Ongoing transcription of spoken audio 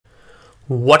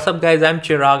What's up guys, I'm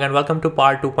Chirag and welcome to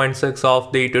part 2.6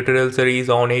 of the tutorial series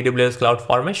on AWS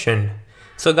CloudFormation.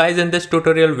 So guys, in this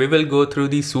tutorial we will go through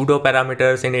the pseudo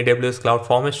parameters in AWS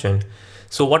CloudFormation.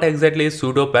 So what exactly is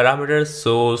pseudo parameters?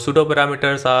 So pseudo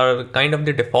parameters are kind of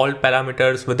the default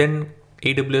parameters within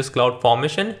AWS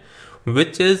CloudFormation,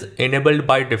 which is enabled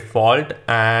by default,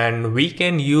 and we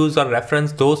can use or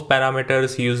reference those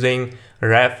parameters using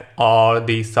ref or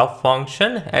the sub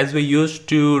function, as we used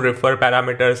to refer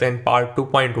parameters in part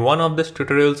 2.1 of this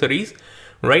tutorial series,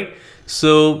 right?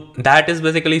 So that is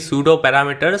basically pseudo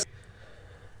parameters.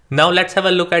 Now let's have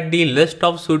a look at the list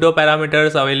of pseudo parameters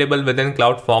available within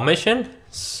CloudFormation.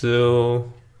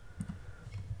 So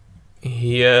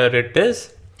here it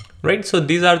is. Right, so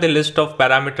these are the list of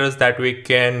parameters that we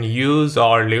can use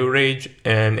or leverage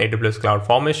in AWS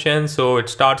CloudFormation. So it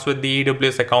starts with the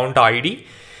AWS account ID.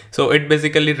 So it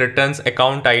basically returns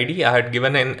account ID. I had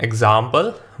given an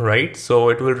example, right? So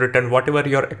it will return whatever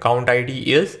your account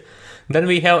ID is. Then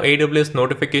we have AWS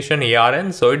notification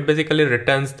ARN. So it basically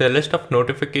returns the list of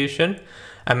notification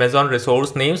Amazon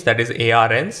resource names, that is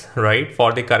ARNs, right,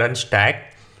 for the current stack.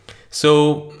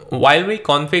 So while we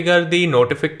configure the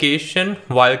notification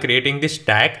while creating the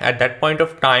stack, at that point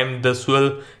of time, this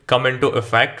will come into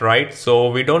effect, right?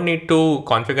 So we don't need to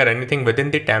configure anything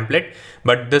within the template,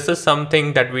 but this is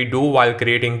something that we do while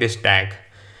creating the stack,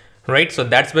 right? So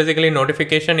that's basically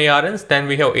notification ARNs. Then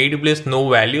we have AWS no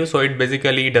value. So it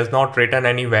basically does not return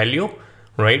any value,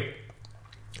 right?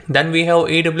 Then we have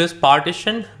AWS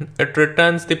partition. It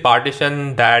returns the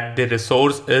partition that the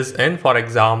resource is in, for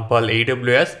example,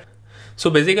 AWS. So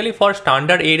basically for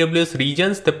standard AWS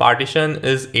regions, the partition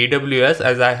is AWS,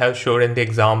 as I have showed in the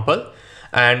example.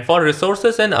 And for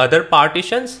resources and other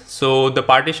partitions, so the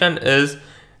partition is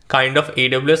kind of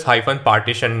AWS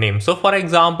 -partition name. So for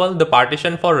example, the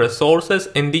partition for resources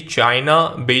in the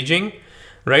China, Beijing,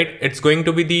 right? It's going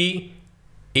to be the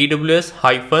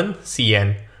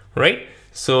AWS-CN, right?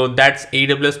 So that's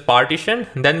AWS partition.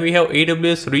 Then we have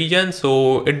AWS region.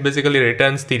 So it basically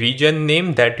returns the region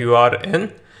name that you are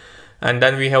in. And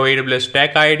then we have AWS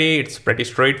stack ID. It's pretty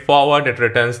straightforward. It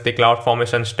returns the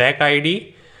CloudFormation stack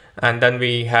ID. And then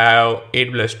we have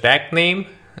AWS stack name.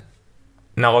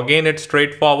 Now again, it's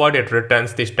straightforward. It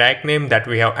returns the stack name that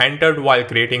we have entered while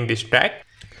creating the stack.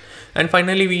 And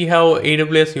finally, we have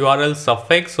AWS URL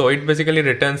suffix. So it basically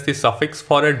returns the suffix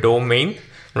for a domain,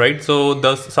 right? So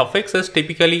the suffix is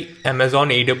typically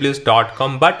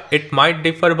amazonaws.com, but it might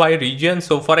differ by region.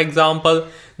 So for example,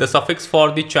 the suffix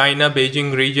for the China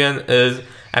Beijing region is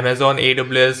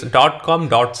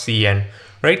amazonaws.com.cn,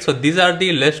 right? So these are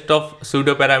the list of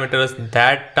pseudo parameters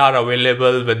that are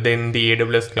available within the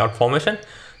AWS CloudFormation.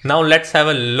 Now let's have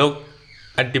a look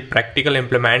at the practical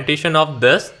implementation of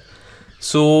this.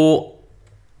 So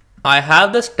I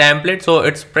have this template, so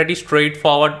it's pretty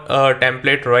straightforward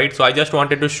template, right? So I just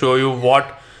wanted to show you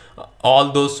what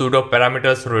all those pseudo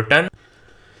parameters return.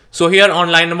 So here on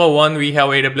line number 1, we have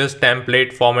AWS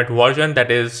template format version,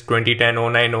 that is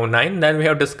 2010-09-09. Then we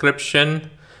have description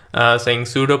saying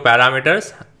pseudo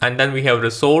parameters, and then we have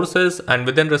resources, and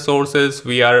within resources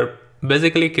we are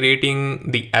basically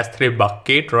creating the S3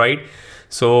 bucket, right?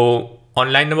 So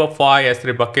on line number 5,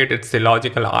 S3 bucket, it's the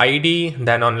logical ID.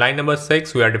 Then on line number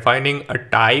 6, we are defining a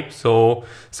type. So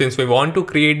since we want to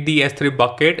create the S3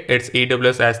 bucket, it's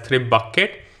AWS S3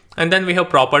 bucket. And then we have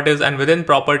properties, and within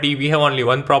property, we have only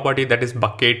one property, that is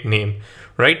bucket name,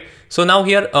 right? So now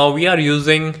here we are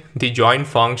using the join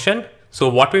function. So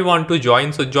what we want to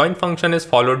join, so join function is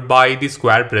followed by the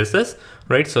square braces,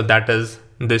 right? So that is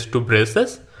these two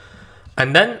braces.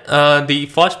 And then the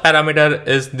first parameter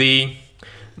is the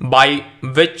by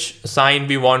which sign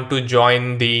we want to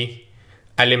join the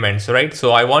elements, right?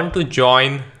 So I want to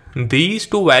join these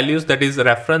two values, that is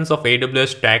reference of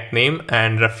AWS stack name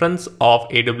and reference of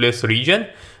AWS region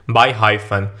by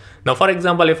hyphen. Now, for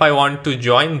example, if I want to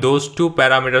join those two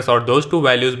parameters or those two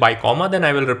values by comma, then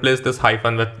I will replace this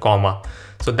hyphen with comma.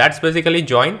 So that's basically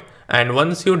join. And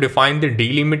once you define the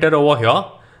delimiter over here,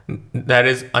 there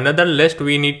is another list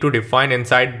we need to define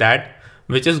inside that,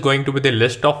 which is going to be the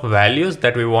list of values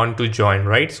that we want to join,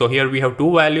 right? So here we have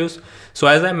two values. So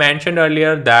as I mentioned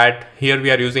earlier, that here we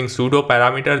are using pseudo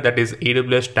parameter, that is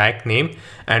AWS stack name,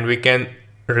 and we can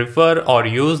refer or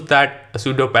use that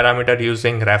pseudo parameter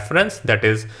using reference, that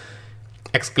is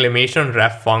exclamation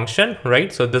ref function,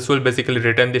 right? So this will basically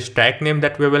return the stack name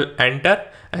that we will enter.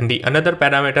 And the another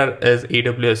parameter is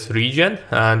AWS region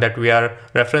that we are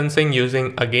referencing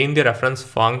using again the reference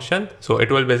function. So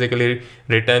it will basically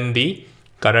return the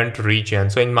current region.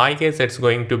 So in my case, it's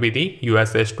going to be the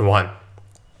US East 1.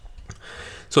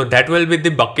 So that will be the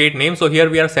bucket name. So here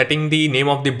we are setting the name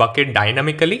of the bucket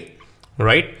dynamically.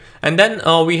 right? And then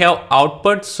we have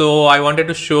output. So I wanted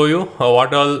to show you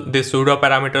what all the pseudo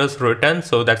parameters written.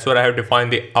 So that's where I have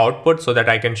defined the output so that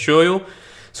I can show you.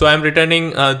 So I'm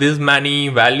returning these many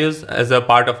values as a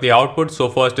part of the output. So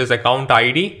first is account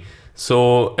ID.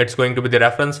 So it's going to be the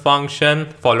reference function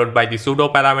followed by the pseudo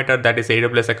parameter, that is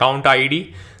AWS account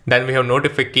ID. Then we have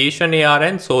notification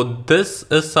ARN. So this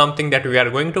is something that we are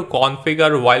going to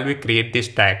configure while we create this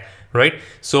tag, right?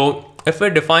 So if we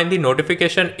define the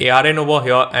notification ARN over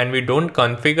here and we don't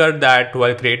configure that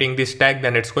while creating this tag,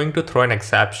 then it's going to throw an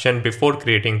exception before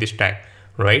creating this tag,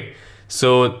 right?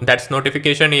 So that's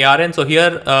notification ARN. So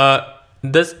here,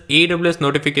 this AWS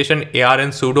notification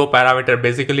ARN pseudo parameter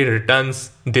basically returns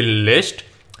the list,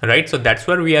 right? So that's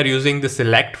where we are using the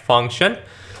select function.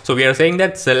 So we are saying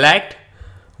that select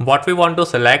what we want to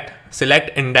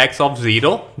select index of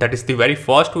 0. That is the very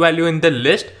first value in the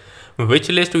list. Which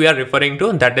list we are referring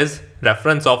to? That is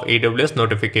reference of AWS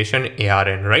notification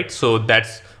ARN, right? So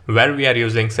that's where we are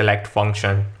using select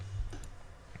function.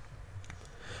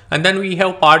 And then we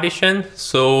have partition.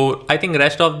 So I think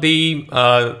rest of the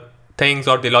things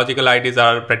or the logical IDs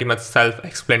are pretty much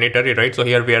self-explanatory, right? So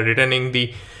here we are returning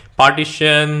the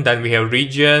partition, then we have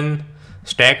region,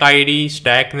 stack ID,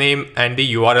 stack name, and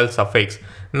the URL suffix.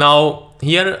 Now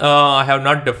here I have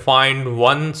not defined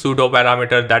one pseudo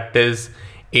parameter, that is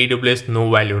AWS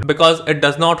no value, because it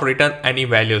does not return any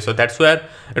value. So that's where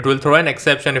it will throw an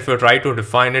exception if you try to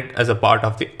define it as a part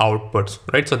of the outputs,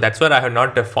 right? So that's where I have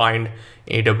not defined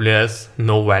AWS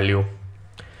no value.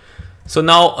 So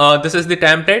now this is the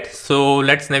template. So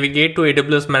let's navigate to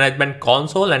AWS Management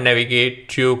Console and navigate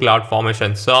to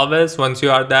CloudFormation service. Once you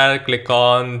are there, click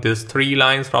on these 3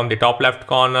 lines from the top left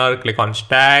corner, click on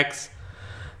stacks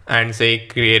and say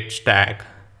create stack.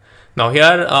 Now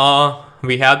here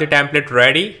we have the template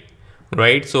ready,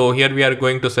 right? So here we are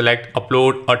going to select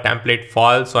upload a template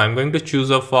file. So I'm going to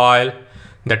choose a file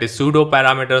that is pseudo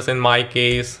parameters in my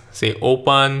case, say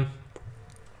open.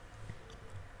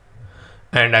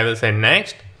 And I will say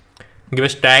next, give a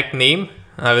stack name.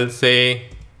 I will say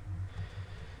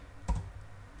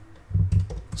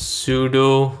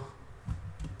pseudo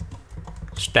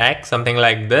stack, something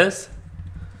like this,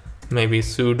 maybe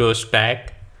pseudo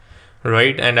stack,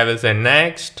 right? And I will say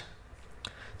next.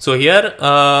 So here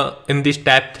in this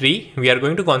tab 3, we are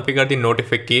going to configure the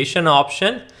notification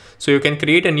option. So you can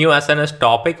create a new SNS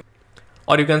topic,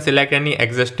 or you can select any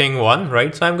existing one,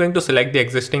 right? So I'm going to select the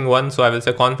existing one. So I will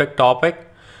say config topic,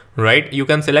 right? You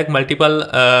can select multiple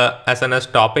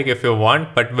SNS topic if you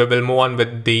want, but we will move on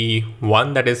with the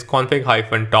one that is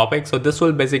config-topic. So this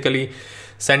will basically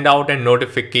send out a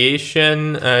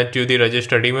notification to the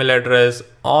registered email address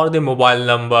or the mobile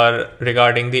number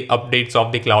regarding the updates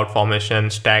of the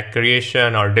CloudFormation stack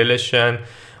creation or deletion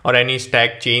or any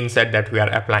stack chain set that we are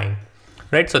applying,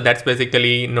 right? So that's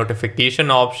basically notification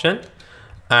option.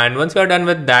 And once we are done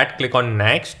with that, click on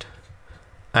next,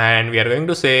 and we are going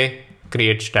to say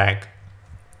create stack.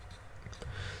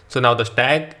 So now the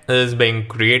stack is being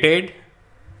created.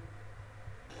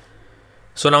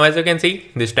 So now as you can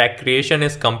see, the stack creation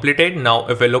is completed. Now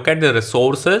if we look at the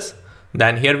resources,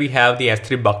 then here we have the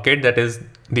S3 bucket, that is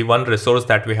the one resource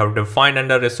that we have defined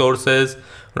under resources,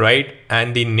 right?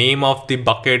 And the name of the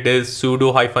bucket is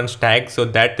pseudo-stack. So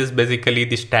that is basically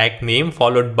the stack name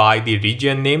followed by the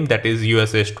region name, that is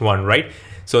US East 1, right?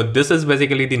 So this is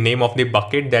basically the name of the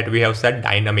bucket that we have set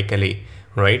dynamically,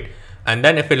 right? And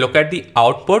then if we look at the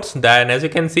outputs, then as you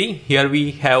can see here,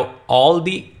 we have all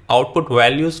the output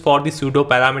values for the pseudo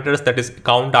parameters, that is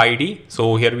account ID.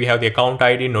 So here we have the account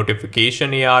ID,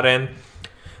 notification ARN,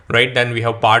 right? Then we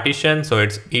have partition, so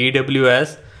it's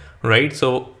AWS, right?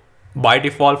 So by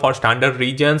default for standard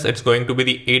regions, it's going to be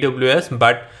the AWS,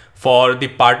 but for the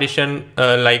partition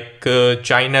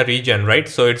China region, right?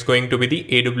 So it's going to be the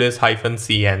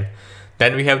AWS-CN.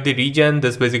 Then we have the region.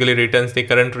 This basically returns the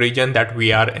current region that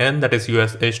we are in, that is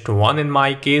US East 1 in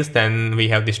my case. Then we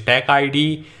have the stack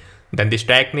ID, then the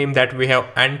stack name that we have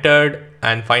entered,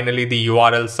 and finally the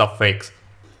URL suffix,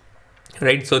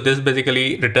 right? So this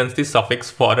basically returns the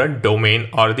suffix for a domain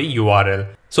or the URL.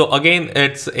 So again,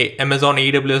 it's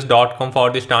AmazonaWS.com for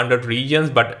the standard regions,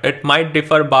 but it might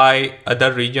differ by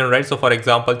other region, right? So for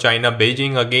example, China,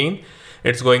 Beijing, again,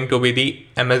 it's going to be the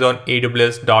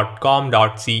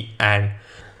AmazonaWS.com.cn.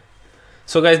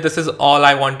 So guys, this is all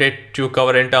I wanted to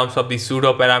cover in terms of the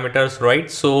pseudo parameters, right?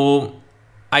 So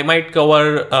I might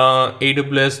cover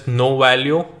AWS no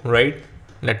value, right?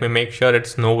 Let me make sure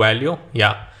it's no value.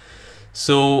 Yeah.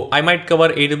 So I might cover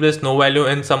AWS no value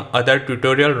in some other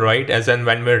tutorial, right? As in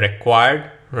when we're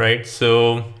required, right?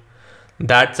 So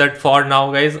That's it for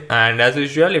now, guys. And as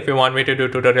usual, if you want me to do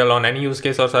tutorial on any use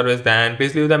case or service, then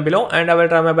please leave them below and I will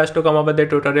try my best to come up with a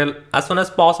tutorial as soon as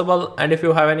possible. And if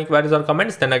you have any queries or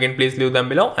comments, then again please leave them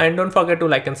below and don't forget to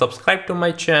like and subscribe to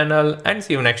my channel, and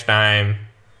see you next time.